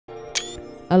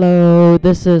Hello,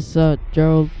 this is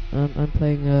Gerald, and I'm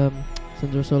playing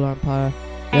Cinder Solar Empire.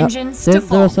 Engines Yep, to Cinder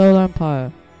full. Solar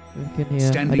Empire. You can hear.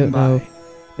 Standing I don't by. know.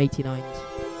 89s.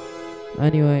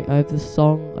 Anyway, I have this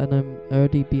song, and I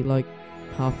already beat like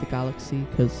half the galaxy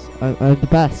because I'm the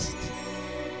best.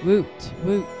 Woot,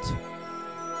 woot.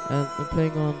 And I'm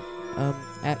playing on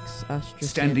X Astra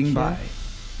Standing by.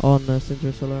 on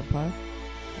Cinder Solar Empire.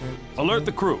 And, Alert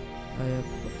the crew. I have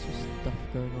lots of stuff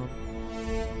going on.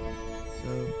 So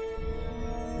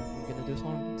I'm gonna do a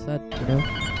song instead, you know.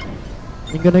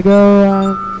 I'm gonna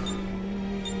go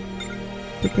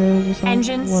to go the song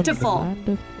Engines 1, to full.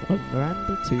 Miranda 1,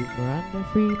 Miranda 2, Miranda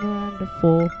 3, Miranda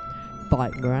 4,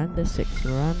 5, Miranda 6,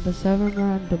 Miranda 7,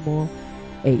 Miranda more,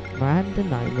 8, Miranda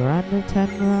 9, Miranda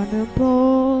 10, Miranda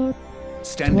board,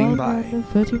 Standing 12, by. Miranda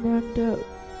 13, Miranda,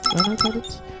 Miranda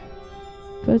credits,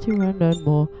 30 Miranda and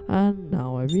more, and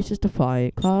now I reach the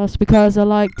fight class because I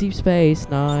like Deep Space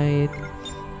Nine.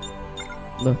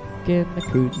 Look in the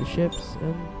cruiser ships,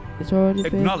 and it's already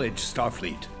been Acknowledge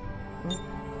Starfleet.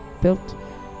 built.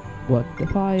 1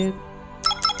 Defiant,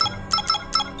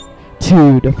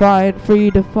 2 Defiant, 3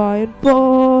 Defiant,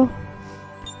 4,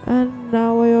 and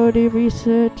now I already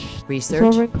researched the Research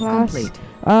sovereign class, complete.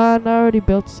 and I already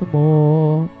built some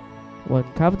more. 1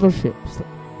 capital ship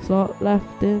slot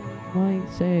left in my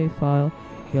save file.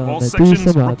 Gonna do sections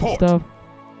some other report. stuff.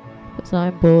 Cause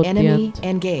I'm bored at the Enemy end.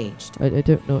 engaged. I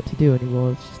don't know what to do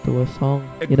anymore. It's just the worst song,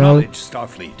 you know. Acknowledge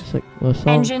Starfleet. It's like worst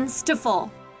song. Engines to full.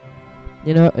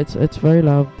 You know, it's very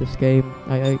loud. This game.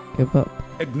 I give up.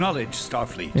 Acknowledge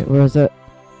Starfleet. Wait, where is it?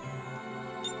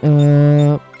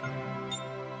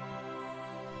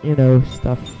 You know,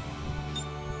 stuff.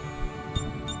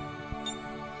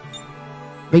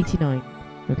 89.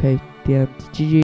 Okay, the end. GG.